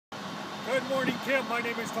Good morning, Kim. My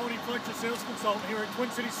name is Tony Fletcher, sales consultant here at Twin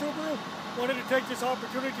City Subaru. Wanted to take this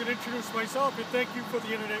opportunity to introduce myself and thank you for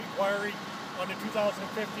the internet inquiry on the 2015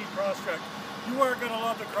 Crosstrek. You are going to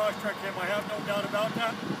love the Crosstrek, Kim. I have no doubt about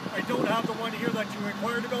that. I don't have the one here that you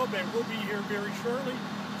inquired about, but it will be here very shortly.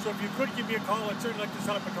 So if you could give me a call, I'd certainly like to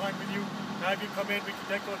set up a time with you. Have you come in, we can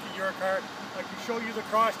take a look at your car. I can show you the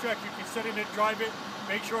Crosstrek. You can sit in it, drive it,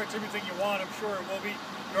 make sure it's everything you want. I'm sure it will be.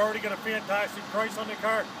 You already got a fantastic price on the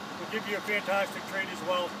car. We'll give you a fantastic trade as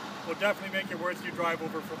well. We'll definitely make it worth your drive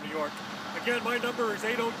over from New York. Again, my number is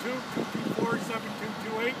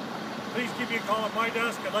 802-224-7228. Please give me a call at my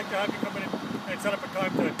desk. I'd like to have you come in and set up a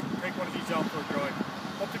time to take one of these out for a drive.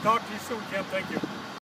 Hope to talk to you soon, Kim. Thank you.